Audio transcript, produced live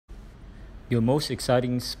Your most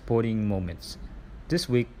exciting sporting moments. This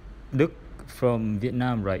week, Luke from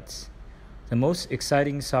Vietnam writes, the most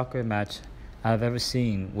exciting soccer match I've ever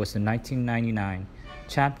seen was the 1999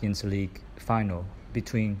 Champions League final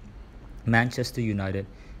between Manchester United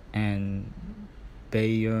and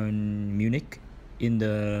Bayern Munich in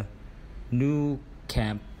the Nou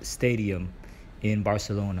Camp Stadium in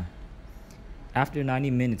Barcelona. After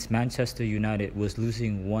 90 minutes, Manchester United was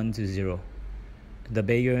losing 1-0. The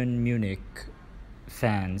Bayern Munich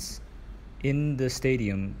fans in the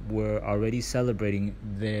stadium were already celebrating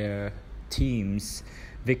their team's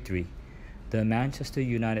victory. The Manchester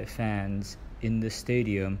United fans in the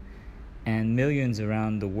stadium and millions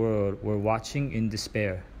around the world were watching in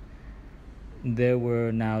despair. There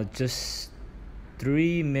were now just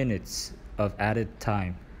 3 minutes of added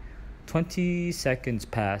time. 20 seconds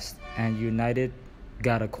passed and United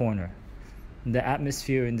got a corner. The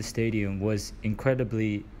atmosphere in the stadium was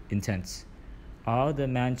incredibly intense. All the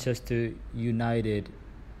Manchester United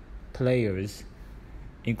players,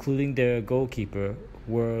 including their goalkeeper,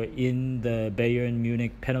 were in the Bayern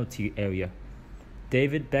Munich penalty area.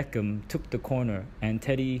 David Beckham took the corner and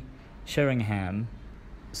Teddy Sheringham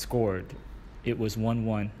scored. It was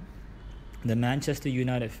 1-1. The Manchester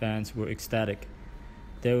United fans were ecstatic.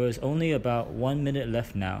 There was only about 1 minute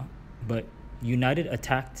left now, but United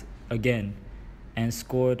attacked again and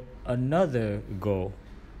scored another goal.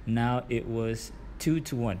 Now it was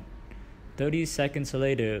 2-1. 30 seconds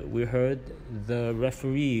later, we heard the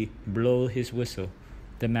referee blow his whistle.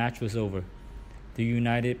 The match was over. The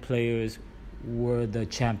United players were the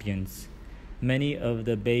champions. Many of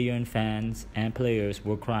the Bayern fans and players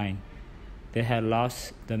were crying. They had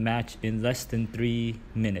lost the match in less than 3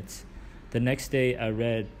 minutes. The next day, I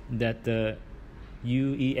read that the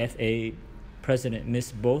UEFA president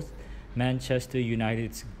missed both Manchester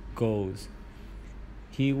United's goals.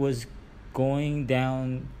 He was going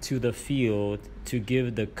down to the field to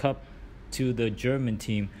give the cup to the German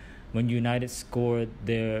team when United scored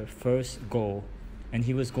their first goal, and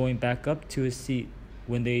he was going back up to his seat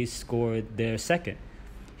when they scored their second.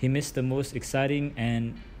 He missed the most exciting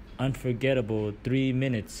and unforgettable 3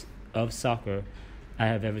 minutes of soccer I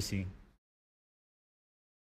have ever seen.